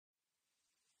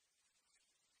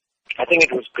I think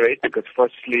it was great because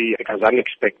firstly, it was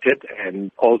unexpected, and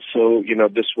also,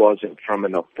 this was from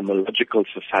an ophthalmological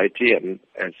society, and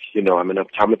as you know, I'm an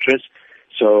optometrist,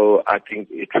 so I think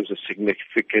it was a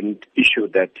significant issue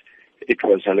that it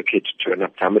was allocated to an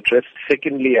optometrist.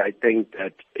 Secondly, I think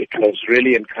that it was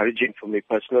really encouraging for me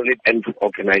personally and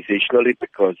organizationally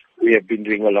because we have been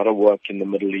doing a lot of work in the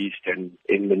Middle East and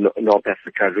in the North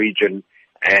Africa region.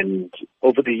 And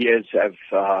over the years, I've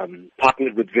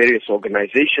partnered with various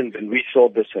organizations, and we saw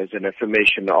this as an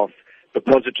affirmation of the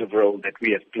positive role that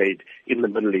we have played in the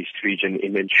Middle East region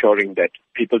in ensuring that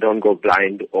people don't go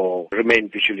blind or remain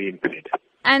visually impaired.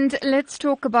 And let's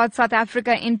talk about South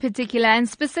Africa in particular, and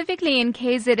specifically in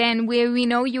KZN, where we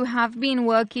know you have been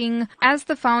working as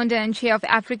the founder and chair of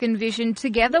African Vision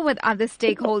together with other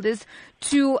stakeholders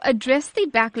to address the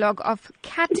backlog of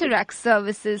cataract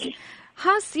services.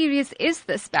 How serious is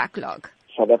this backlog?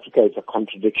 South Africa is a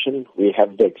contradiction. We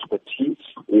have the expertise.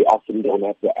 We often don't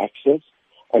have the access.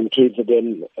 And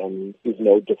KZN is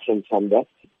no different from that.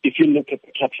 If you look at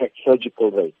the cataract surgical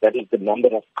rate, that is the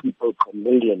number of people per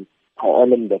million per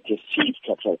annum that receive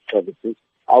cataract services.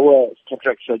 Our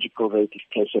cataract surgical rate is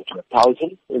closer to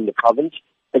 1,000 in the province.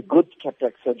 A good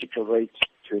cataract surgical rate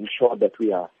to ensure that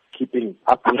we are keeping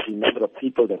up with the number of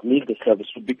people that need the service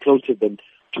would be closer than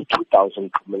to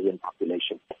 2,000 per million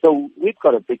population. So we've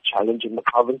got a big challenge in the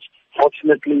province.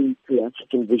 Fortunately, through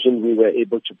African Vision, we were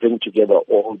able to bring together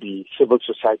all the civil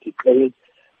society players.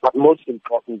 But most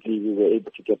importantly, we were able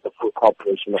to get the full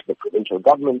cooperation of the provincial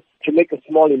government to make a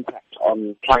small impact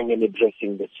on trying and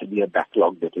addressing the severe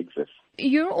backlog that exists.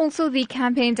 You're also the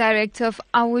campaign director of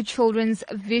Our Children's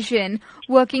Vision,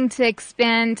 working to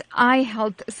expand eye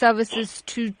health services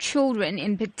to children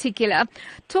in particular.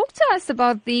 Talk to us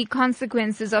about the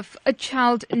consequences of a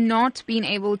child not being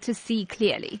able to see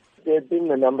clearly. There have been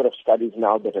a number of studies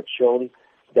now that have shown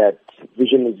that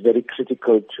vision is very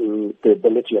critical to the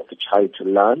ability of a child to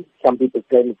learn. Some people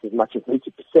claim it's as much as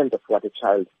 80% of what a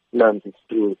child learns is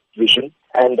through vision.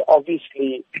 And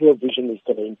obviously, poor vision is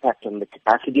going to impact on the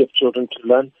capacity of children to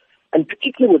learn. And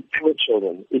particularly with poor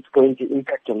children, it's going to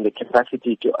impact on the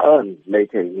capacity to earn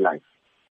later in life.